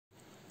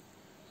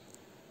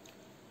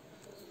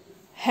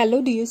Hello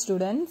dear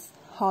students,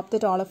 hope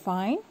that all are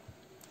fine.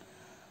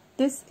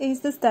 This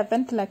is the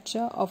 7th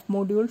lecture of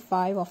module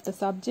 5 of the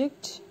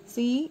subject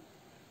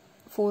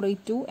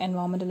C482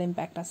 Environmental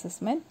Impact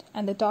Assessment,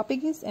 and the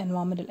topic is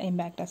Environmental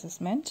Impact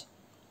Assessment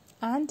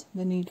and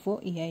the need for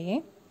EIA.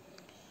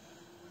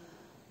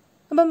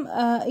 അപ്പം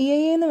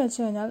EIA എന്ന് വെച്ച്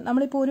കഴിഞ്ഞാൽ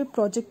നമ്മളിപ്പോൾ ഒരു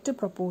project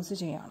propose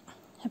ചെയ്യണം.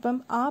 അപ്പം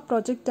ആ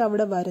project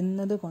അവിടെ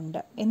വരുന്നത് കൊണ്ട്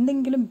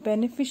എന്തെങ്കിലും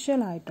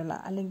ബെനിഫിഷ്യൽ ആയിട്ടുള്ള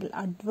അല്ലെങ്കിൽ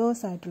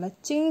അഡ്വേഴ്സ് ആയിട്ടുള്ള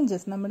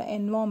ചേഞ്ചസ് നമ്മുടെ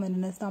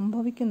എൻവയോൺമെൻറ്റിന്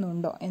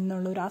സംഭവിക്കുന്നുണ്ടോ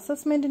എന്നുള്ള ഒരു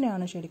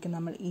അസസ്മെൻറ്റിനെയാണ് ശരിക്കും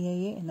നമ്മൾ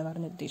EIA എന്ന്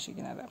പറഞ്ഞ്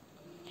ഉദ്ദേശിക്കുന്നത്.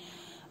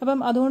 അപ്പം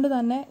അതുകൊണ്ട്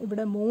തന്നെ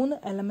ഇവിടെ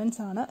 3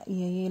 എലമെൻറ്റ്സ് ആണ്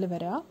EIAയിൽ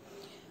വരിക.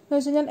 എന്ന്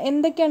വെച്ച് കഴിഞ്ഞാൽ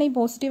എന്തൊക്കെയാണ് ഈ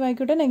പോസിറ്റീവ്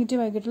ആയിക്കോട്ടെ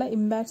നെഗറ്റീവ് ആയിക്കോട്ടെ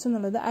ഇമ്പാക്ട്സ്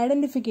എന്നുള്ളത്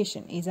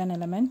ഐഡൻറ്റിഫിക്കേഷൻ ഈസ് ആൻ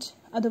എലമെൻറ്റ്.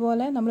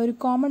 അതുപോലെ നമ്മളൊരു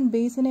കോമൺ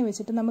ബേസിനെ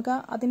വെച്ചിട്ട് നമുക്ക്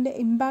അതിൻ്റെ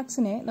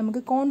ഇമ്പാക്ട്സിനെ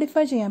നമുക്ക്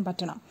ക്വാണ്ടിഫൈ ചെയ്യാൻ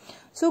പറ്റണം.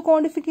 സോ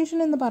ക്വാണ്ടിഫിക്കേഷൻ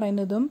എന്ന്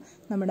പറയുന്നതും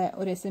നമ്മുടെ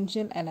ഒരു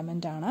എസെൻഷ്യൽ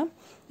എലമെൻ്റ് ആണ്.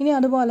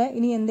 അതുപോലെ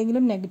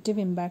എന്തെങ്കിലും നെഗറ്റീവ്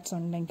ഇമ്പാക്ട്സ്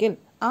ഉണ്ടെങ്കിൽ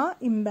ആ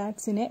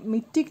ഇമ്പാക്ട്സിനെ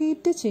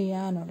മിറ്റിഗേറ്റ്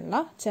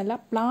ചെയ്യാനുള്ള ചില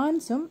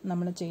പ്ലാൻസും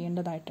നമ്മൾ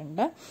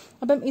ചെയ്യേണ്ടതായിട്ടുണ്ട്.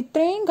 അപ്പം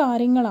ഇത്രയും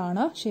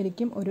കാര്യങ്ങളാണ്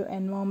ശരിക്കും ഒരു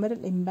എൻവയോൺമെൻറ്റൽ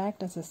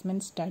ഇമ്പാക്ട്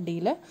അസസ്മെൻറ്റ്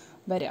സ്റ്റഡിയിൽ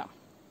വരിക.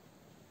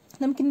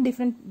 നമുക്കിനി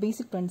ഡിഫറെൻറ്റ്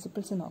ബേസിക്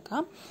പ്രിൻസിപ്പിൾസ്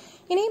നോക്കാം.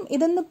 ഇനിയും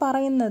ഇതെന്ന്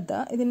പറയുന്നത്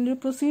ഇതിൻ്റെ ഒരു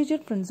പ്രൊസീജിയർ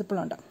പ്രിൻസിപ്പിൾ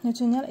ഉണ്ട്. എന്ന്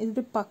വെച്ച് കഴിഞ്ഞാൽ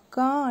ഇതൊരു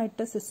പക്കാ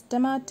ആയിട്ട്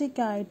സിസ്റ്റമാറ്റിക്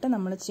ആയിട്ട്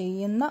നമ്മൾ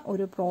ചെയ്യുന്ന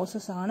ഒരു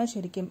പ്രോസസ്സാണ്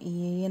ശരിക്കും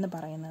EIA എന്ന്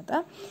പറയുന്നത്.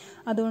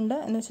 അതുകൊണ്ട്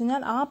എന്ന് വെച്ച്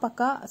കഴിഞ്ഞാൽ ആ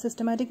പക്കാ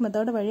സിസ്റ്റമാറ്റിക്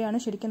മെത്തേഡ് വഴിയാണ്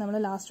ശരിക്കും നമ്മൾ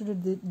ലാസ്റ്റ് ഒരു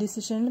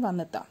ഡിസിഷനിൽ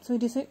വന്നെത്താം. So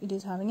it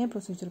is having A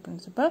procedure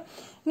principle.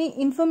 ഇനി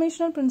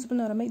ഇൻഫർമേഷണൽ പ്രിൻസിപ്പിൾ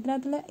എന്ന് പറയുമ്പോൾ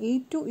ഇതിനകത്തുള്ള A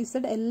to Z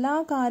എല്ലാ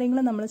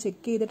കാര്യങ്ങളും നമ്മൾ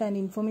ചെക്ക് ചെയ്തിട്ട്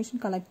അതിൻ്റെ ഇൻഫർമേഷൻ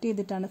കളക്ട്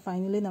ചെയ്തിട്ടാണ്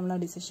ഫൈനലി നമ്മൾ ആ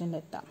ഡിസിഷനിൽ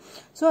എത്താം.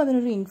 സോ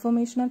അതിനൊരു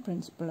ഇൻഫർമേഷണൽ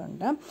പ്രിൻസിപ്പിൾ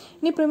ഉണ്ട്.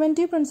 ഇനി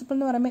പ്രിവെൻറ്റീവ് പ്രിൻസിപ്പിൾ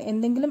എന്ന് പറയുമ്പോൾ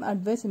എന്തെങ്കിലും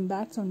അഡ്വേഴ്സ്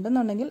ഇമ്പാക്ട്സ്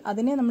ഉണ്ടെന്നുണ്ടെങ്കിൽ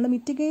അതിനെ നമ്മൾ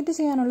മിറ്റിഗേറ്റ്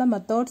ചെയ്യാനുള്ള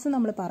മെത്തേഡ്സ്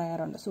നമ്മൾ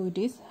പറയാറുണ്ട്. So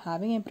it is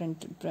having A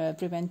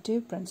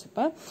preventive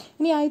principle.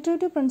 ഇനി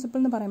ഐറ്ററേറ്റീവ് പ്രിൻസിപ്പിൾ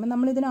എന്ന് പറയുമ്പോൾ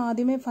നമ്മൾ ഇതിന്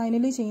ആദ്യമേ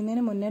ഫൈനലി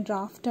ചെയ്യുന്നതിന് മുന്നേ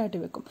ഡ്രാഫ്റ്റായിട്ട്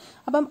വെക്കും.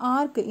 അപ്പം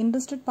ആർക്ക്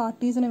ഇൻട്രസ്റ്റഡ്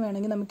പാർട്ടീസിന്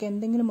വേണമെങ്കിൽ നമുക്ക്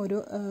എന്തെങ്കിലും ഒരു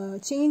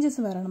ചേഞ്ചസ്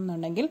വരണം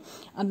എന്നുണ്ടെങ്കിൽ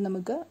അത്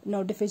നമുക്ക്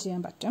നോട്ടിഫൈ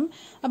ചെയ്യാൻ പറ്റും.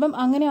 അപ്പം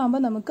അങ്ങനെ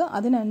ആകുമ്പോൾ നമുക്ക്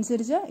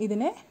അതിനനുസരിച്ച്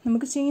ഇതിനെ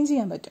നമുക്ക് ചേഞ്ച്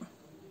ചെയ്യാൻ പറ്റും.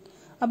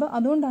 അപ്പോൾ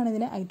അതുകൊണ്ടാണ്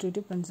ഇതിനെ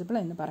ഐറ്ററേറ്റീവ് പ്രിൻസിപ്പിൾ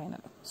എന്ന്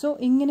പറയുന്നത്. സോ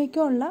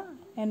ഇങ്ങനെയൊക്കെയുള്ള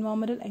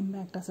എൻവയോൺമെൻറ്റൽ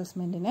ഇമ്പാക്ട്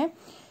അസസ്മെൻറ്റിനെ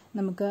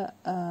നമുക്ക്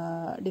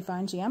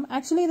ഡിഫൈൻ ചെയ്യാം.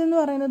 ആക്ച്വലി ഇതെന്ന്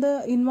പറയുന്നത്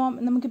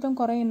നമുക്കിപ്പം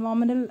കുറേ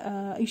എൻവയോൺമെൻറ്റൽ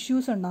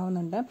ഇഷ്യൂസ്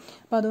ഉണ്ടാകുന്നുണ്ട്.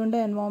 അപ്പോൾ അതുകൊണ്ട്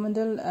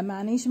എൻവയോൺമെൻറ്റൽ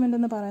മാനേജ്മെൻറ്റ്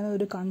എന്ന് പറയുന്നത്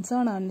ഒരു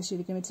കൺസേൺ ആണ്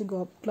ശരിക്കും. It's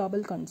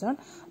global concern.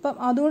 അപ്പം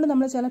അതുകൊണ്ട്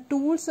നമ്മൾ ചില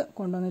ടൂൾസ്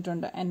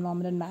കൊണ്ടുവന്നിട്ടുണ്ട്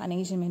എൻവയോൺമെൻറ്റൽ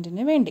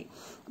മാനേജ്മെൻറ്റിന് വേണ്ടി.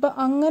 അപ്പോൾ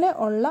അങ്ങനെ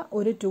ഉള്ള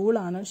ഒരു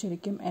ടൂളാണ്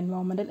ശരിക്കും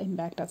എൻവയോൺമെൻറ്റൽ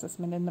ഇമ്പാക്ട്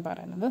അസസ്മെൻറ്റ് എന്ന്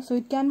പറയുന്നത്. So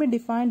it can be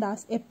defined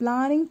as A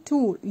planning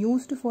tool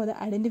used for the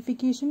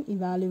identification,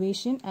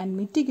 evaluation and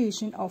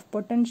mitigation of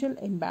potential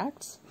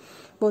impacts,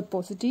 both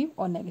positive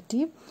or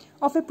negative,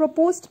 of a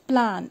proposed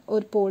plan or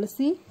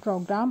policy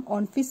program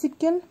on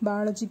physical,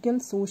 biological,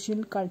 social,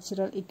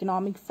 cultural,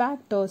 economic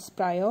factors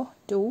prior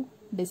to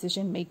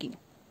decision making.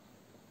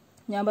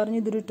 ഞാൻ പറഞ്ഞു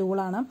ഇതൊരു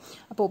ടൂളാണ്.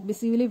 അപ്പോൾ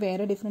obviously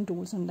വേറെ different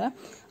tools ഉണ്ട്.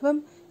 അപ്പം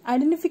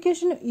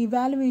ഐഡൻറ്റിഫിക്കേഷനും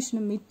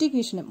ഇവാലുവേഷനും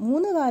മിറ്റിഗേഷനും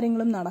 3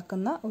 കാര്യങ്ങളും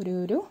നടക്കുന്ന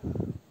ഒരു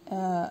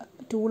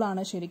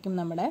ടൂളാണ് ശരിക്കും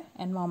നമ്മുടെ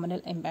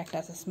എൻവയോൺമെൻറ്റൽ ഇമ്പാക്ട്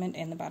അസസ്മെൻറ്റ്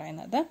എന്ന്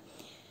പറയുന്നത്.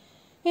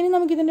 ഇനി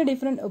നമുക്കിതിൻ്റെ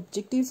ഡിഫറെൻറ്റ്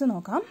ഒബ്ജക്റ്റീവ്സ്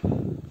നോക്കാം.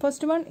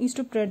 First one is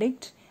to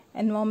predict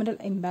environmental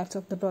impacts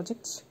of the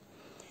projects.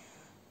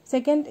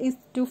 Second is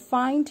to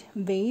find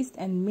ways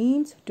and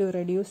means to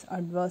reduce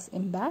adverse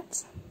impacts.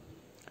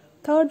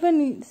 Third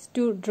one is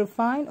to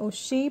refine or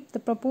shape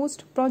the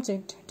proposed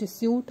project to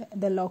suit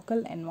the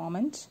local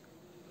environment.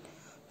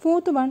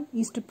 Fourth one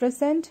is to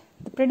present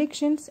the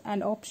predictions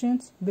and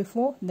options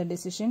before the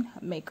decision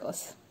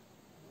makers.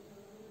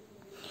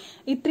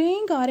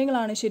 ഇത്രയും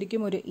കാര്യങ്ങളാണ്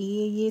ശരിക്കും ഒരു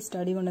EIA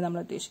study കൊണ്ട് നമ്മൾ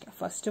ഉദ്ദേശിക്കുക.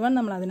 First one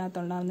നമ്മൾ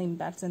അതിനകത്തുണ്ടാകുന്ന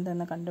impacts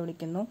എന്തെന്ന്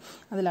കണ്ടുപിടിക്കുന്നു.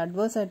 അതിൽ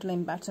അഡ്വേഴ്സ് ആയിട്ടുള്ള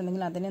ഇമ്പാക്ട്സ്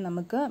ഉണ്ടെങ്കിൽ അതിനെ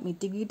നമുക്ക്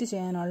മിറ്റിഗേറ്റ്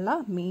ചെയ്യാനുള്ള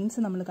മീൻസ്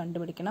നമ്മൾ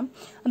കണ്ടുപിടിക്കണം.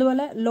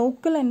 അതുപോലെ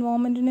ലോക്കൽ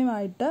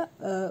എൻവയോൺമെൻറ്റിനുമായിട്ട്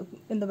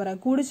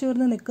കൂടി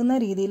ചേർന്ന് നിൽക്കുന്ന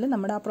രീതിയിൽ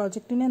നമ്മുടെ ആ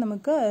പ്രോജക്റ്റിനെ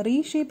നമുക്ക്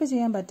റീഷേപ്പ്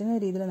ചെയ്യാൻ പറ്റുന്ന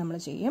രീതിയിൽ നമ്മൾ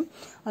ചെയ്യും.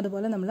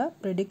 അതുപോലെ നമ്മൾ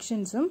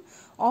പ്രെഡിക്ഷൻസും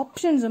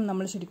ഓപ്ഷൻസും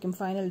നമ്മൾ ശരിക്കും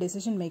ഫൈനൽ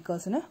ഡിസിഷൻ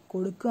മേക്കേഴ്സിന്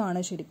കൊടുക്കുകയാണ്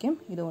ശരിക്കും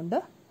ഇതുകൊണ്ട്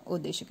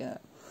ഉദ്ദേശിക്കുന്നത്.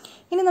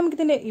 ഇനി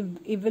നമുക്കിതിൻ്റെ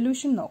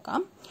ഇവല്യൂഷൻ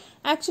നോക്കാം.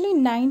 ആക്ച്വലി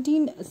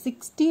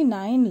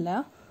 1969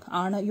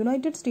 ആണ്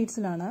യുണൈറ്റഡ്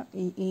സ്റ്റേറ്റ്സിലാണ്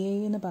ഈ EIA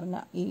എന്ന് പറഞ്ഞ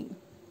ഈ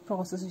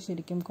പ്രോസസ്സ്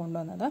ശരിക്കും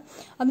കൊണ്ടുവന്നത്.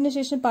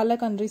 അതിനുശേഷം പല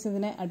കൺട്രീസ്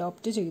ഇതിനെ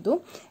അഡോപ്റ്റ് ചെയ്തു.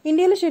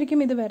 ഇന്ത്യയിൽ ശരിക്കും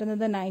ഇത്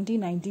വരുന്നത്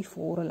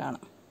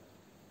 1994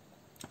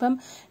 അപ്പം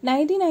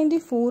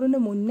 1994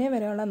 മുന്നേ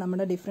വരെയുള്ള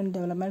നമ്മുടെ ഡിഫറെൻറ്റ്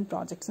ഡെവലപ്മെൻറ്റ്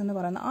പ്രോജക്ട്സ് എന്ന്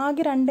പറയുന്നത്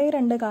ആകെ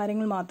 2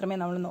 കാര്യങ്ങൾ മാത്രമേ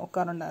നമ്മൾ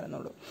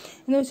നോക്കാറുണ്ടായിരുന്നുള്ളൂ.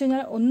 എന്ന് വെച്ച്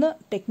കഴിഞ്ഞാൽ ഒന്ന്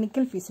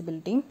technical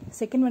feasibility,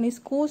 second one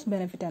is cost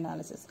benefit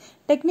analysis.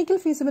 Technical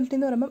feasibility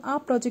എന്ന് പറയുമ്പോൾ ആ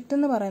പ്രൊജക്റ്റ്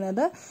എന്ന്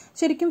പറയുന്നത്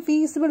ശരിക്കും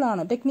ഫീസിബിൾ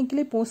ആണോ,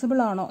 ടെക്നിക്കലി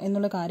പോസിബിൾ ആണോ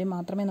എന്നുള്ള കാര്യം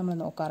മാത്രമേ നമ്മൾ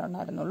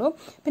നോക്കാറുണ്ടായിരുന്നുള്ളൂ.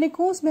 പിന്നെ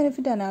കോസ്റ്റ്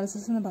ബെനിഫിറ്റ്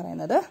അനാലിസിസ് എന്ന്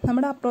പറയുന്നത്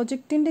നമ്മുടെ ആ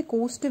പ്രൊജക്റ്റിൻ്റെ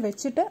കോസ്റ്റ്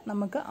വെച്ചിട്ട്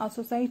നമുക്ക് ആ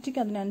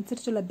സൊസൈറ്റിക്ക്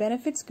അതിനനുസരിച്ചുള്ള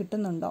ബെനിഫിറ്റ്സ്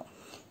കിട്ടുന്നുണ്ടോ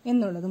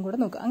എന്നുള്ളതും കൂടെ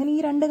നോക്കുക. അങ്ങനെ ഈ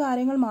 2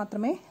 കാര്യങ്ങൾ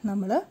മാത്രമേ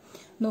നമ്മൾ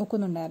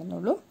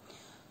നോക്കുന്നുണ്ടായിരുന്നുള്ളൂ.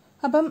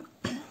 അപ്പം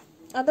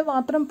അത്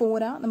മാത്രം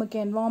പോരാ, നമുക്ക്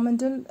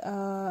എൻവയോൺമെൻറ്റൽ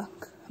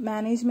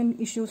മാനേജ്മെൻറ്റ്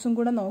ഇഷ്യൂസും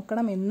കൂടെ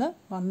നോക്കണമെന്ന്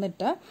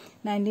വന്നിട്ട്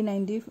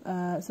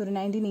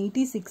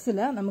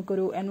 1986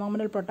 നമുക്കൊരു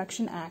എൻവയോൺമെൻറ്റൽ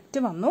പ്രൊട്ടക്ഷൻ ആക്ട്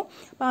വന്നു.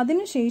 അപ്പോൾ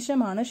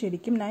അതിനുശേഷമാണ്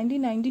ശരിക്കും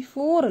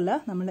 1994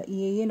 നമ്മൾ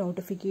EIA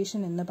നോട്ടിഫിക്കേഷൻ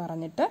എന്ന്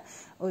പറഞ്ഞിട്ട്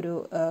ഒരു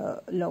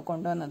ലോ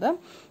കൊണ്ടുവന്നത്.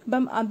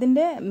 അപ്പം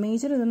അതിൻ്റെ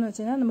മേജർ ഇതെന്ന്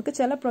വെച്ച് കഴിഞ്ഞാൽ നമുക്ക്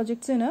ചില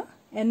പ്രൊജക്ട്സിന്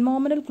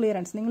എൻവയോൺമെൻറ്റൽ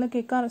ക്ലിയറൻസ്, നിങ്ങൾ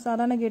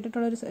സാധാരണ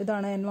കേട്ടിട്ടുള്ളൊരു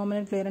ഇതാണ്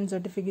എൻവയോൺമെൻറ്റൽ ക്ലിയറൻസ്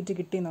സർട്ടിഫിക്കറ്റ്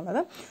കിട്ടി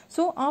എന്നുള്ളത്.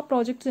 സോ ആ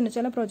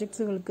ചില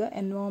പ്രോജക്ട്സുകൾക്ക്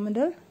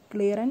എൻവയോൺമെൻറ്റൽ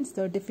ക്ലിയറൻസ്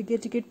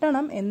സർട്ടിഫിക്കറ്റ്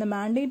കിട്ടണം എന്ന്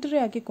മാൻഡേറ്ററി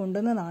ആക്കി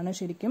കൊണ്ടുവന്നതാണ്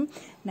ശരിക്കും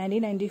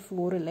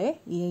 1994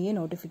 EIA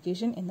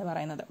നോട്ടിഫിക്കേഷൻ എന്ന്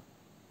പറയുന്നത്.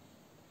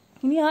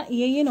 ഇനി ആ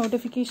EIA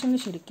നോട്ടിഫിക്കേഷനിൽ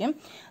ശരിക്കും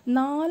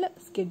 4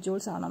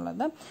 സ്കെഡ്യൂൾസ്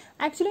ആണുള്ളത്.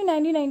 ആക്ച്വലി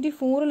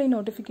 1994 ഈ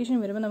നോട്ടിഫിക്കേഷൻ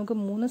വരുമ്പോൾ നമുക്ക്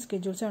 3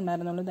 സ്കെഡ്യൂൾസേ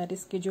ഉണ്ടായിരുന്നുള്ളൂ. That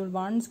is schedule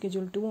 1,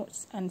 schedule 2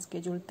 and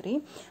schedule 3.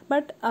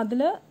 But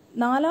അതിൽ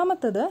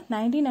 4ാമത്തത്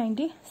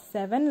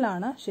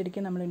 1997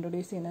 ശരിക്കും നമ്മൾ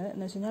ഇൻട്രൊഡ്യൂസ് ചെയ്യുന്നത്.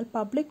 എന്ന് വെച്ച് കഴിഞ്ഞാൽ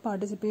പബ്ലിക്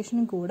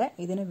പാർട്ടിസിപ്പേഷനും കൂടെ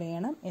ഇതിന്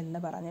വേണം എന്ന്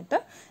പറഞ്ഞിട്ട്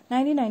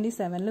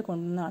 1997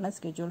 കൊണ്ടുവന്നതാണ്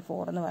സ്കെഡ്യൂൾ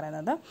 4 എന്ന്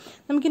പറയുന്നത്.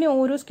 നമുക്കിനി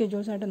ഓരോ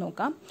സ്കെഡ്യൂൾസായിട്ട്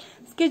നോക്കാം.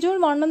 സ്കെഡ്യൂൾ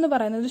 1 എന്ന്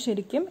പറയുന്നത്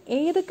ശരിക്കും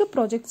ഏതൊക്കെ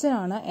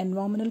പ്രൊജക്ട്സിനാണ്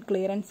എൻവയോൺമെൻറ്റൽ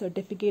ക്ലിയറൻസ്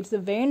സർട്ടിഫിക്കറ്റ്സ്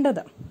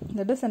വേണ്ടത്.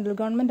 അതായത് സെൻട്രൽ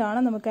ഗവൺമെൻറ് ആണ്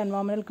നമുക്ക്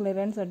എൻവയോൺമെൻറ്റൽ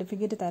ക്ലിയറൻസ്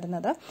സർട്ടിഫിക്കറ്റ്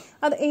തരുന്നത്.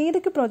 അത്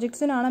ഏതൊക്കെ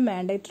പ്രൊജക്ട്സിനാണ്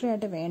മാൻഡേറ്ററി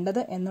ആയിട്ട്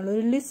വേണ്ടത്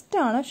എന്നുള്ളൊരു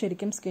ലിസ്റ്റാണ്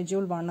ശരിക്കും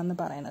സ്കെഡ്യൂൾ 1 എന്ന്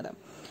പറയുന്നത്.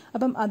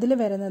 അപ്പം അതിൽ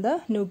വരുന്നത്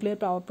nuclear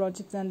power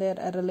projects and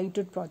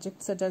related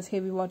projects such as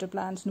heavy water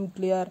plants,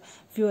 nuclear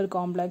fuel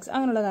complex,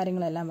 അങ്ങനെയുള്ള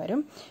കാര്യങ്ങളെല്ലാം വരും.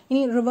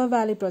 ഇനി റിവർ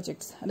വാലി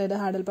പ്രോജക്ട്സ്, അതായത്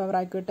ഹൈഡൽ പവർ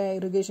ആയിക്കോട്ടെ,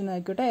 ഇറിഗേഷൻ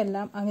ആയിക്കോട്ടെ,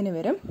 എല്ലാം അങ്ങനെ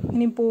വരും.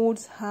 ഇനി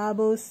ports,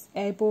 harbours,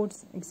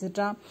 airports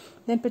etcetera.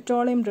 Then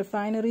petroleum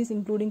refineries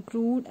including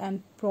crude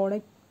and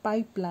product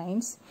pipe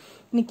lines.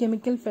 ഇനി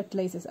കെമിക്കൽ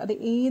ഫെർട്ടിലൈസേഴ്സ്, അത്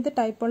ഏത്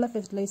ടൈപ്പുള്ള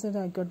ഫെർട്ടിലൈസേഴ്സ്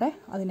ആയിക്കോട്ടെ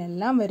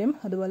അതിനെല്ലാം വരും.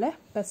 അതുപോലെ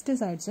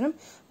പെസ്റ്റിസൈഡ്സിനും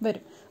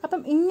വരും.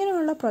 അപ്പം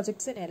ഇങ്ങനെയുള്ള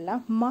പ്രൊജക്ട്സിനെല്ലാം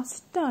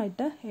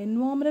മസ്റ്റായിട്ട്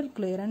എൻവയോൺമെൻറ്റൽ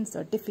ക്ലിയറൻസ്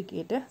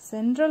സർട്ടിഫിക്കറ്റ്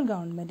സെൻട്രൽ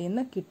ഗവൺമെൻറ്റിൽ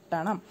നിന്ന്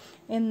കിട്ടണം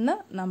എന്ന്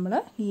നമ്മൾ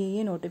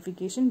EIA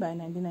നോട്ടിഫിക്കേഷൻ ബൈ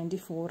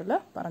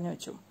 1994 പറഞ്ഞു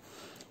വെച്ചു.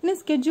 ഇനി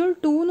സ്കെഡ്യൂൾ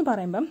 2 എന്ന്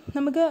പറയുമ്പം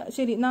നമുക്ക്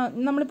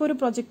നമ്മളിപ്പോൾ ഒരു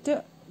പ്രൊജക്റ്റ്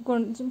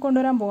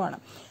കൊണ്ടുവരാൻ പോവാണ്.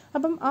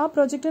 അപ്പം ആ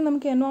പ്രോജക്റ്റിന്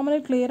നമുക്ക്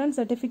എൻവയോൺമെൻറ്റൽ ക്ലിയറൻസ്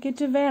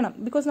സർട്ടിഫിക്കറ്റ് വേണം.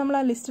 ബിക്കോസ് നമ്മൾ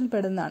ആ ലിസ്റ്റിൽ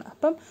പെടുന്നതാണ്.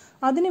 അപ്പം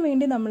അതിനു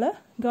വേണ്ടി നമ്മൾ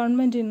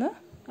ഗവൺമെൻറ്റിൽ നിന്ന്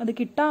അത്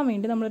കിട്ടാൻ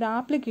വേണ്ടി നമ്മളൊരു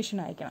ആപ്ലിക്കേഷൻ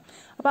അയക്കണം.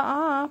 അപ്പോൾ ആ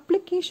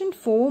ആപ്ലിക്കേഷൻ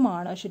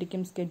ഫോമാണ്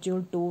ശരിക്കും സ്കെഡ്യൂൾ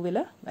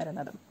 2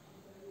 വരുന്നത്.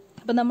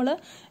 അപ്പോൾ നമ്മൾ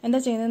എന്താ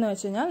ചെയ്യുന്നതെന്ന്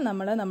വെച്ച് കഴിഞ്ഞാൽ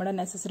നമ്മുടെ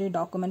നെസസറി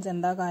ഡോക്യുമെൻറ്റ്സ്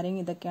എന്താ കാര്യം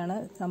ഇതൊക്കെയാണ്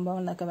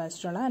സംഭവം എന്നൊക്കെ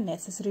വെച്ചിട്ടുള്ള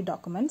നെസസറി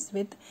ഡോക്യുമെൻറ്റ്സ്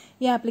വിത്ത്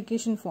ഈ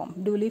ആപ്ലിക്കേഷൻ ഫോം,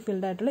 ഡ്യൂലി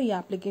ഫിൽഡ് ആയിട്ടുള്ള ഈ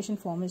ആപ്ലിക്കേഷൻ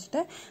ഫോം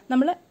വെച്ചിട്ട്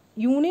നമ്മൾ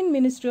union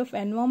ministry of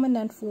environment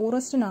and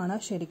ഫോറസ്റ്റിനാണ്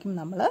ശരിക്കും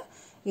നമ്മൾ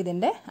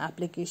ഇതിൻ്റെ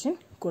ആപ്ലിക്കേഷൻ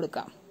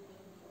കൊടുക്കാം.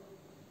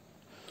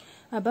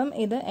 അപ്പം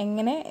ഇത്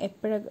എങ്ങനെ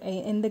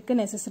എന്തൊക്കെ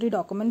നെസസറി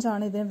ഡോക്യുമെൻറ്റ്സ്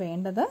ആണ് ഇതിന്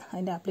വേണ്ടത്,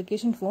 അതിൻ്റെ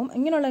ആപ്ലിക്കേഷൻ ഫോം,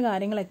 ഇങ്ങനെയുള്ള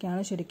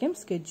കാര്യങ്ങളൊക്കെയാണ് ശരിക്കും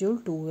സ്കെഡ്യൂൾ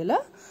 2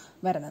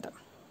 വരുന്നത്.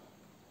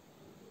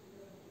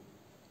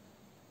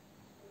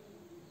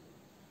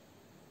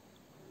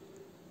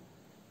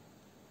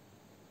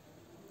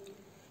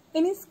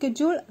 ഇനി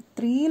സ്കെഡ്യൂൾ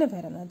 3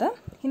 വരുന്നത്,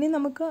 ഇനി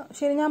നമുക്ക്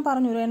ഞാൻ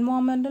പറഞ്ഞു ഒരു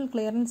എൻവയോൺമെൻറ്റൽ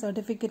ക്ലിയറൻസ്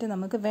സർട്ടിഫിക്കറ്റ്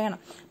നമുക്ക് വേണം.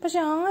 പക്ഷെ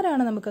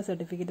ആരാണ് നമുക്ക്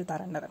സർട്ടിഫിക്കറ്റ്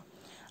തരേണ്ടത്?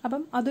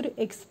 അപ്പം അതൊരു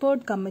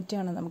എക്സ്പേർട്ട്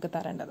കമ്മിറ്റിയാണ് നമുക്ക്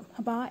തരേണ്ടത്.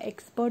 അപ്പോൾ ആ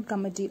എക്സ്പേർട്ട്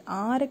കമ്മിറ്റിയിൽ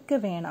ആരൊക്കെ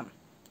വേണം,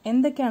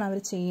 എന്തൊക്കെയാണ്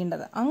അവർ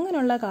ചെയ്യേണ്ടത്,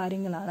 അങ്ങനെയുള്ള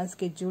കാര്യങ്ങളാണ്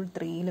സ്കെഡ്യൂൾ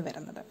 3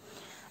 വരുന്നത്.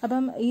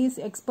 അപ്പം ഈ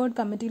എക്സ്പേർട്ട്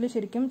കമ്മിറ്റിയിൽ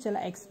ശരിക്കും ചില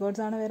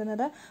എക്സ്പേർട്സ് ആണ്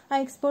വരുന്നത്. ആ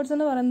എക്സ്പേർട്സ്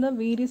എന്ന് പറയുന്നത്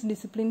വേരിയസ്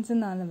ഡിസിപ്ലിൻസ്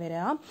എന്നാണ്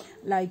വരിക.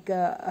 ലൈക്ക്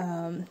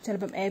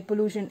ചിലപ്പം എയർ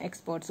പൊല്യൂഷൻ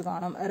എക്സ്പേർട്സ്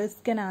കാണും,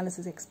 റിസ്ക്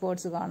അനാലിസിസ്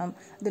എക്സ്പേർട്സ് കാണും,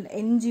 അതിൽ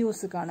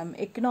NGOs കാണും,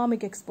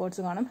 എക്കണോമിക്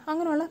എക്സ്പേർട്സ് കാണും.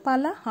 അങ്ങനെയുള്ള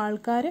പല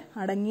ആൾക്കാർ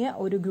അടങ്ങിയ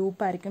ഒരു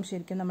ഗ്രൂപ്പായിരിക്കും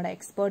ശരിക്കും നമ്മുടെ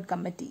എക്സ്പേർട്ട്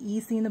കമ്മിറ്റി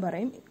EC എന്ന്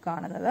പറയും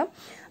കാണുന്നത്.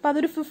 അപ്പോൾ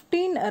അതൊരു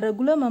 15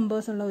 റെഗുലർ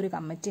മെമ്പേഴ്സ് ഉള്ള ഒരു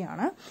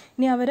കമ്മിറ്റിയാണ്.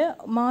 ഇനി അവർ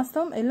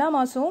എല്ലാ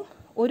മാസവും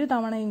ഒരു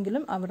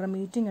തവണയെങ്കിലും അവരുടെ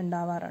മീറ്റിംഗ്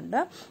ഉണ്ടാവാറുണ്ട്.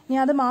 ഇനി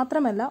അത്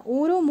മാത്രമല്ല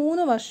ഓരോ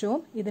 3 വർഷവും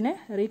ഇതിനെ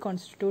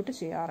റീകോൺസ്റ്റിറ്റ്യൂട്ട്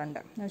ചെയ്യാറുണ്ട്.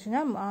 എന്ന് വെച്ച്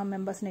കഴിഞ്ഞാൽ ആ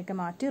മെമ്പേഴ്സിനെയൊക്കെ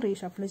മാറ്റി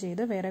റീഷഫിൾ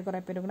ചെയ്ത് വേറെ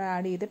കുറേ പേരും കൂടെ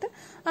ആഡ് ചെയ്തിട്ട്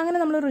അങ്ങനെ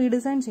നമ്മൾ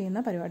റീഡിസൈൻ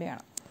ചെയ്യുന്ന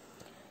പരിപാടിയാണ്.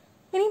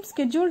 ഇനി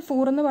സ്കെഡ്യൂൾ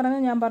 4 എന്ന്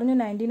പറയുന്നത് ഞാൻ പറഞ്ഞു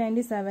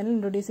 1997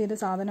 ഇൻട്രൊഡ്യൂസ് ചെയ്ത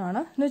സാധനമാണ്.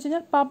 എന്ന് വെച്ച്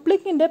കഴിഞ്ഞാൽ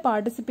പബ്ലിക്കിന്റെ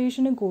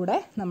പാർട്ടിസിപ്പേഷനും കൂടെ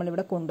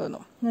നമ്മളിവിടെ കൊണ്ടുവന്നു.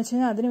 എന്ന് വെച്ച്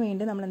കഴിഞ്ഞാൽ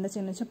അതിനുവേണ്ടി നമ്മൾ എന്താ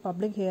ചെയ്യുന്നത് വെച്ചാൽ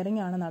പബ്ലിക്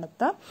ഹിയറിംഗ് ആണ്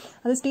നടത്തുക.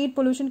 അത് സ്റ്റേറ്റ്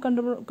പൊല്യൂഷൻ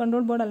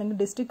കൺട്രോൾ ബോർഡ് അല്ലെങ്കിൽ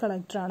ഡിസ്ട്രിക്ട്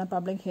കളക്ടറാണ്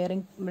പബ്ലിക്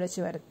ഹിയറിംഗ് വിളിച്ച്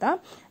വരുത്തുക.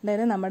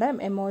 അതായത് നമ്മുടെ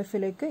MOF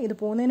ഇത്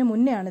പോകുന്നതിന്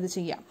മുന്നേ ആണ് ഇത്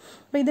ചെയ്യുക.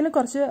 അപ്പോൾ ഇതിൽ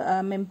കുറച്ച്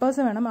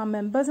മെമ്പേഴ്സ് വേണം. ആ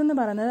മെമ്പേഴ്സ് എന്ന്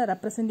പറയുന്നത്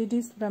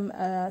representatives from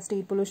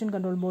state pollution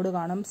control board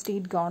കാണും,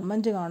 സ്റ്റേറ്റ്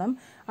ഗവൺമെന്റ് കാണും,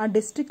 ആ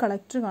ഡിസ്ട്രിക്ട്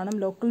കളക്ടർ കാണും,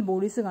 ലോക്കൽ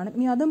ബോഡീസ് കാണും.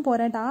 ഇനി അതും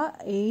പോരായിട്ട് ആ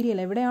ഏരിയയിൽ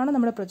എവിടെയാണ്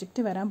നമ്മുടെ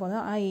പ്രൊജക്റ്റ് വരാൻ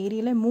പോകുന്നത് ആ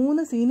ഏരിയയിലെ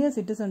 3 സീനിയർ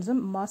സിറ്റിസൺസും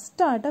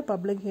മസ്റ്റായിട്ട്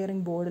പബ്ലിക്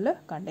ഹിയറിംഗ് ബോർഡിൽ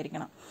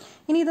കണ്ടിരിക്കണം.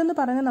 ഇനി ഇതെന്ന്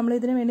പറഞ്ഞാൽ നമ്മൾ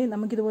ഇതിനു വേണ്ടി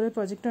നമുക്ക് ഇതുപോലെ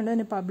പ്രൊജക്റ്റ് ഉണ്ട്,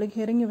 അതിന് പബ്ലിക്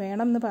ഹിയറിംഗ്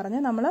വേണം എന്ന് പറഞ്ഞ്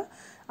നമ്മൾ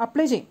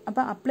അപ്ലൈ ചെയ്യും.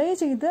 അപ്പോൾ അപ്ലൈ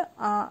ചെയ്ത്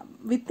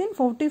വിത്തിൻ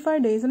 45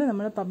 ഡേയ്സിൽ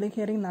നമ്മൾ പബ്ലിക്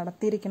ഹിയറിംഗ്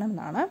നടത്തിയിരിക്കണം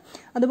എന്നാണ്.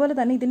 അതുപോലെ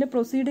തന്നെ ഇതിൻ്റെ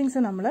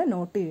പ്രൊസീഡിങ്സ് നമ്മൾ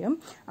നോട്ട് ചെയ്യും.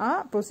 ആ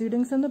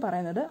പ്രൊസീഡിങ്സ് എന്ന്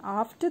പറയുന്നത്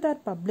ആഫ്റ്റർ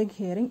ദാറ്റ് പബ്ലിക്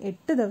ഹിയറിംഗ്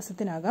 8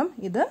 ദിവസത്തിനകം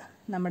ഇത്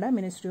നമ്മുടെ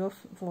മിനിസ്ട്രി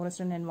ഓഫ്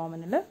ഫോറസ്റ്റ് ആൻഡ്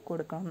എൻവയോൺമെന്റിൽ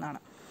കൊടുക്കണം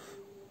എന്നാണ്.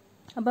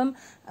 അപ്പം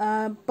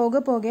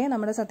പോകെ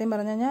നമ്മുടെ സത്യം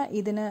പറഞ്ഞു കഴിഞ്ഞാൽ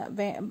ഇതിന്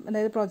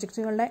അതായത്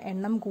പ്രോജക്റ്റുകളുടെ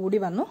എണ്ണം കൂടി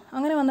വന്നു.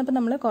 അങ്ങനെ വന്നപ്പോൾ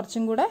നമ്മൾ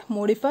കുറച്ചും കൂടെ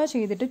മോഡിഫൈ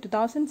ചെയ്തിട്ട്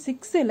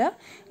 2006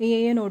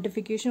 EIA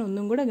നോട്ടിഫിക്കേഷൻ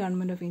ഒന്നും കൂടെ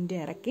ഗവൺമെൻറ് ഓഫ്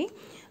ഇന്ത്യ ഇറക്കി.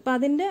 അപ്പോൾ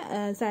അതിൻ്റെ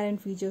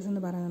സൈലൻറ്റ് ഫീച്ചേഴ്സ്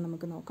എന്ന് പറയുന്നത്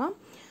നമുക്ക് നോക്കാം.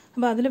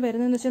 അപ്പോൾ അതിൽ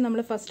വരുന്നതെന്ന് വെച്ചാൽ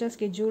നമ്മൾ ഫസ്റ്റ്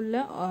സ്കെഡ്യൂളിൽ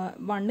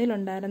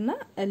 1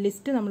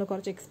 ലിസ്റ്റ് നമ്മൾ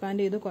കുറച്ച്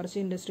എക്സ്പാൻഡ് ചെയ്തു, കുറച്ച്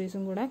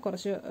ഇൻഡസ്ട്രീസും കൂടെ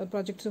കുറച്ച്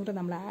പ്രോജക്ട്സും കൂടെ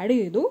നമ്മൾ ആഡ്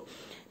ചെയ്തു.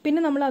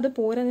 പിന്നെ നമ്മൾ അത്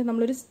പോരാതെ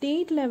നമ്മളൊരു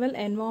state level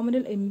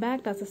എൻവയോൺമെന്റൽ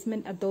impact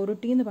assessment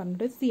authority എന്ന്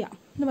പറഞ്ഞിട്ട് സിയ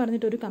എന്ന്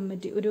പറഞ്ഞിട്ട് ഒരു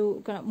കമ്മിറ്റി, ഒരു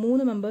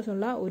 3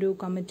 മെമ്പേഴ്സുള്ള ഒരു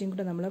കമ്മിറ്റിയും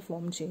കൂടെ നമ്മൾ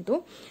ഫോം ചെയ്തു.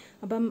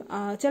 അപ്പം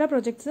ചില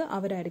പ്രൊജക്ട്സ്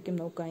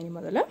അവരായിരിക്കും നോക്കുക ഇനി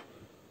മുതൽ.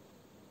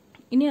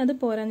 ഇനി അത്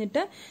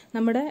പോരാഞ്ഞിട്ട്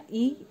നമ്മുടെ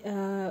ഈ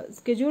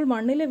സ്കെഡ്യൂൾ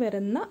 1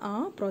 വരുന്ന ആ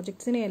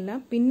പ്രോജക്ട്സിനെയെല്ലാം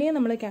പിന്നെയും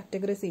നമ്മൾ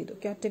കാറ്റഗറൈസ് ചെയ്തു.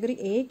 കാറ്റഗറി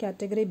എ,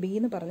 കാറ്റഗറി ബി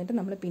എന്ന് പറഞ്ഞിട്ട്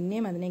നമ്മൾ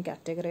പിന്നെയും അതിനെ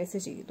കാറ്റഗറൈസ്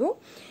ചെയ്തു.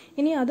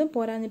 ഇനി അതും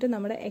പോരാഞ്ഞിട്ട്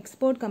നമ്മുടെ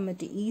എക്സ്പേർട്ട്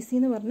കമ്മിറ്റി, EC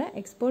എന്ന് പറഞ്ഞ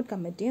എക്സ്പേർട്ട്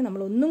കമ്മിറ്റിയെ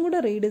നമ്മൾ ഒന്നും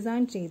കൂടെ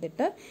റീഡിസൈൻ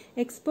ചെയ്തിട്ട്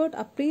എക്സ്പേർട്ട്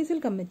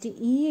അപ്രൈസൽ കമ്മിറ്റി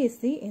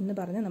EAC എന്ന്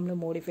പറഞ്ഞ് നമ്മൾ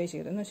മോഡിഫൈ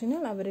ചെയ്തു. എന്ന് വെച്ച്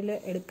കഴിഞ്ഞാൽ അവരിൽ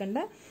എടുക്കേണ്ട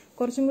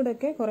കുറച്ചും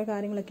കൂടെയൊക്കെ കുറേ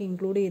കാര്യങ്ങളൊക്കെ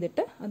ഇൻക്ലൂഡ്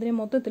ചെയ്തിട്ട് അതിനെ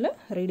മൊത്തത്തിൽ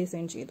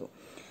റീഡിസൈൻ ചെയ്തു.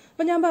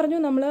 അപ്പോൾ ഞാൻ പറഞ്ഞു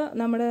നമ്മൾ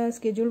നമ്മുടെ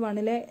സ്കെഡ്യൂൾ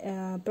 1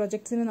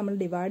 പ്രൊജക്ട്സിനെ നമ്മൾ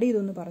ഡിവൈഡ് ചെയ്തു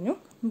എന്ന് പറഞ്ഞു.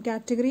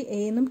 കാറ്റഗറി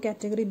എ എന്നും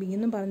കാറ്റഗറി ബി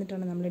എന്നും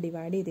പറഞ്ഞിട്ടാണ് നമ്മൾ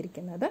ഡിവൈഡ്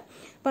ചെയ്തിരിക്കുന്നത്.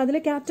 അപ്പോൾ അതിൽ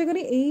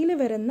കാറ്റഗറി എയിൽ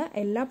വരുന്ന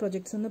എല്ലാ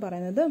പ്രൊജക്ട്സ് എന്ന്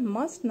പറയുന്നത്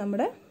മസ്റ്റ്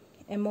നമ്മുടെ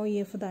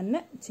MOEF തന്നെ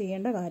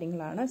ചെയ്യേണ്ട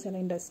കാര്യങ്ങളാണ്,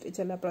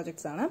 ചില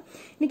പ്രൊജക്ട്സ് ആണ്.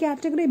 ഇനി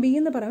കാറ്റഗറി ബി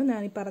എന്ന് പറയുമ്പോൾ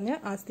ഞാൻ ഈ പറഞ്ഞ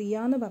ആ സിയ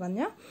എന്ന്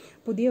പറഞ്ഞ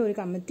പുതിയ ഒരു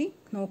കമ്മിറ്റി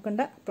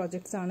നോക്കേണ്ട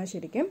പ്രൊജക്ട്സ് ആണ്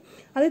ശരിക്കും.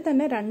 അതിൽ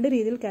തന്നെ 2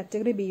 രീതിയിൽ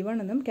കാറ്റഗറി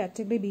B1 എന്നും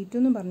കാറ്റഗറി B2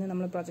 എന്നും പറഞ്ഞ്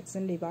നമ്മൾ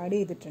പ്രൊജക്ട്സിന് ഡിവൈഡ്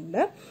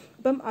ചെയ്തിട്ടുണ്ട്.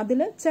 അപ്പം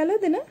അതിൽ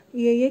ചിലതിന്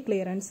EIA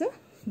ക്ലിയറൻസ്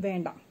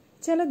വേണ്ട,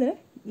 ചിലതിന്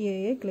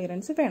EIA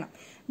ക്ലിയറൻസ്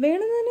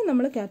വേണമെന്നതിന്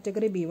നമ്മൾ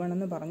കാറ്റഗറി B1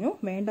 എന്ന് പറഞ്ഞു,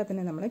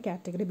 വേണ്ടതിന് നമ്മൾ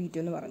കാറ്റഗറി B2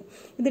 എന്ന് പറഞ്ഞു.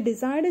 ഇത്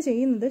ഡിസൈഡ്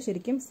ചെയ്യുന്നത്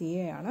ശരിക്കും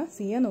CA ആണ്.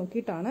 CA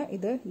നോക്കിയിട്ടാണ്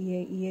ഇത്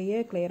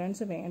EIA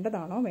ക്ലിയറൻസ്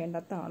വേണ്ടതാണോ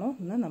വേണ്ടാത്തതാണോ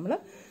എന്ന് നമ്മൾ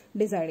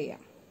ഡിസൈഡ്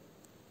ചെയ്യാം.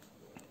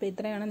 അപ്പോൾ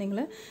ഇത്രയാണ് നിങ്ങൾ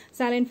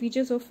silent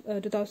features of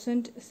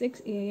 2006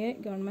 EIA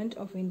government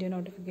of India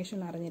notification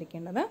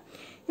അറിഞ്ഞിരിക്കേണ്ടത്.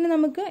 ഇനി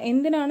നമുക്ക്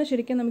എന്തിനാണ്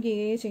ശരിക്കും നമുക്ക്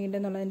EIA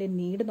ചെയ്യേണ്ടതെന്നുള്ളതിൻ്റെ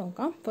നീഡ്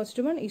നോക്കാം.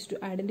 First one is to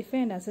identify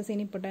and assess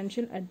any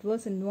potential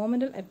adverse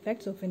എൻവയോൺമെന്റൽ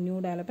effects of A new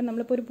development.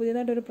 നമ്മളിപ്പോൾ ഒരു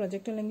പുതിയതായിട്ട് ഒരു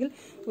പ്രൊജക്റ്റ് അല്ലെങ്കിൽ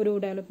ഒരു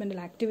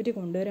ഡെവലപ്മെന്റൽ ആക്ടിവിറ്റി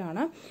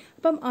കൊണ്ടുവരികയാണ്.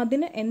 അപ്പം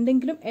അതിന്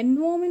എന്തെങ്കിലും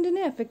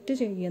എൻവയോൺമെന്റിനെ എഫക്റ്റ്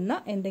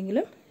ചെയ്യുന്ന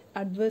എന്തെങ്കിലും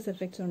അഡ്വേഴ്സ്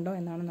എഫക്ട്സ് ഉണ്ടോ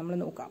എന്നാണ് നമ്മൾ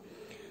നോക്കാം.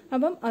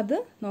 അപ്പം അത്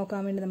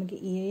നോക്കാൻ വേണ്ടി നമുക്ക്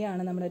EIA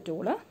ആണ് നമ്മുടെ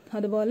ടൂള്.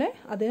 അതുപോലെ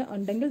അത്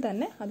ഉണ്ടെങ്കിൽ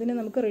തന്നെ അതിനെ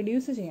നമുക്ക്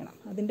റെഡ്യൂസ് ചെയ്യണം,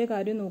 അതിൻ്റെ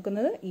കാര്യം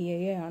നോക്കുന്നത്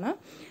EIA ആണ്.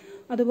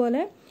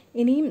 അതുപോലെ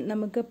ഇനിയും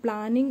നമുക്ക്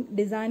പ്ലാനിങ്,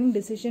 ഡിസൈനിങ്,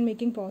 ഡിസിഷൻ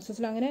മേക്കിംഗ്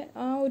പ്രോസസ്സിൽ അങ്ങനെ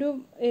ആ ഒരു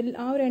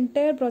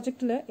എൻറ്റയർ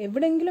പ്രോജക്റ്റിൽ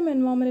എവിടെയെങ്കിലും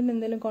എൻവയോൺമെന്റിന്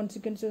എന്തെങ്കിലും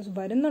കോൺസിക്വൻസസ്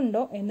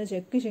വരുന്നുണ്ടോ എന്ന്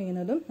ചെക്ക്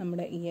ചെയ്യുന്നതും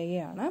നമ്മുടെ EIA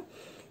ആണ്.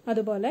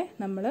 അതുപോലെ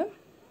നമ്മൾ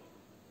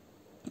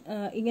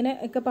ഇങ്ങനെ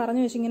ഒക്കെ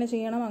പറഞ്ഞു വെച്ച് ഇങ്ങനെ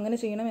ചെയ്യണം അങ്ങനെ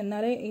ചെയ്യണം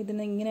എന്നാലേ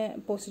ഇതിന് ഇങ്ങനെ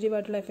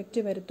പോസിറ്റീവായിട്ടുള്ള എഫക്റ്റ്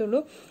വരത്തുള്ളൂ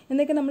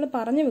എന്നൊക്കെ നമ്മൾ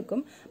പറഞ്ഞു വെക്കും.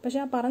 പക്ഷെ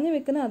ആ പറഞ്ഞു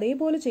വെക്കുന്ന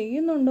അതേപോലെ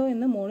ചെയ്യുന്നുണ്ടോ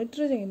എന്ന്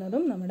മോണിറ്റർ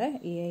ചെയ്യുന്നതും നമ്മുടെ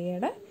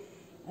EIAയുടെ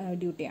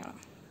ഡ്യൂട്ടിയാണ്.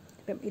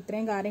 അപ്പം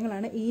ഇത്രയും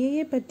കാര്യങ്ങളാണ്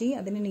EIA പറ്റി,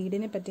 അതിൻ്റെ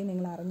നീഡിനെ പറ്റി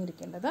നിങ്ങൾ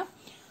അറിഞ്ഞിരിക്കേണ്ടത്.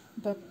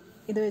 അപ്പം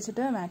ഇത്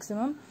വെച്ചിട്ട്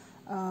മാക്സിമം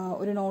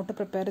ഒരു നോട്ട്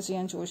പ്രിപ്പയർ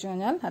ചെയ്യാൻ ചോദിച്ചു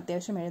കഴിഞ്ഞാൽ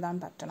അത്യാവശ്യം എഴുതാൻ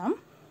പറ്റണം.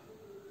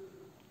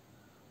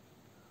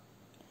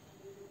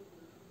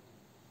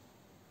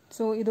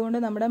 സോ ഇതുകൊണ്ട്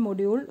നമ്മുടെ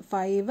മൊഡ്യൂൾ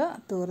 5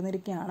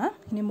 തീർന്നിരിക്കുകയാണ്.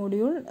 ഇനി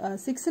മൊഡ്യൂൾ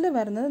 6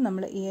 വരുന്നത്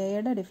നമ്മൾ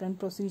EIAയുടെ ഡിഫറെൻറ്റ്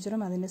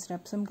പ്രൊസീജിയറും അതിൻ്റെ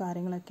സ്റ്റെപ്സും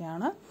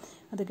കാര്യങ്ങളൊക്കെയാണ്.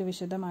 അതൊക്കെ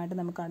വിശദമായിട്ട്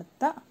നമുക്ക്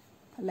അടുത്ത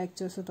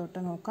ലെക്ചേഴ്സ് തൊട്ട്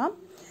നോക്കാം.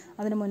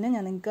 അതിന് മുന്നേ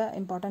ഞാൻ നിങ്ങൾക്ക്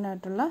ഇമ്പോർട്ടൻ്റ്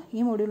ആയിട്ടുള്ള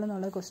ഈ മൊഡ്യൂളിൽ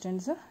നിന്നുള്ള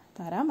ക്വസ്റ്റ്യൻസ്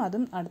തരാം,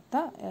 അതും അടുത്ത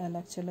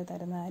ലെക്ചറിൽ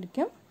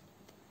തരുന്നതായിരിക്കും.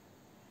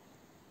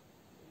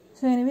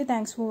 So anyway,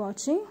 thanks for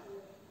watching.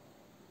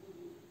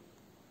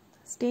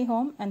 Stay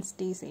home and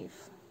stay safe.